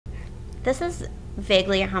This is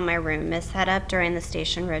vaguely how my room is set up during the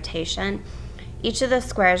station rotation. Each of the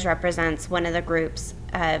squares represents one of the groups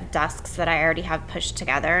of desks that I already have pushed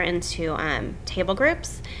together into table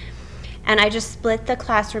groups. And I just split the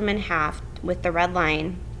classroom in half with the red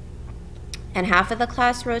line. And half of the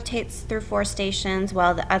class rotates through 4 stations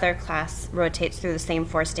while the other class rotates through the same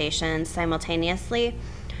 4 stations simultaneously.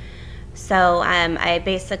 So I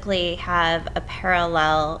basically have a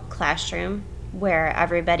parallel classroom where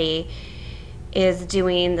everybody is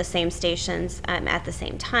doing the same stations at the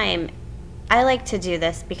same time. I like to do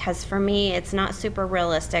this because for me it's not super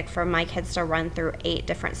realistic for my kids to run through 8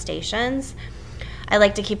 different stations. I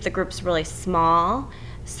like to keep the groups really small,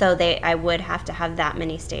 so I would have to have that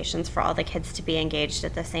many stations for all the kids to be engaged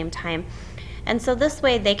at the same time. And so this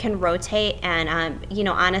way they can rotate and,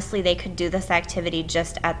 honestly, they could do this activity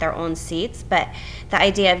just at their own seats, but the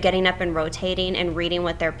idea of getting up and rotating and reading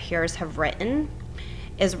what their peers have written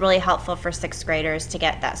is really helpful for 6th graders to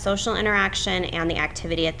get that social interaction and the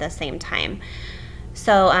activity at the same time.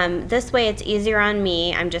 So this way it's easier on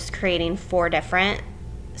me. I'm just creating 4 different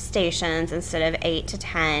stations instead of 8 to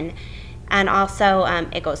 10. And also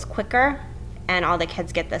it goes quicker and all the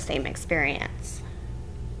kids get the same experience.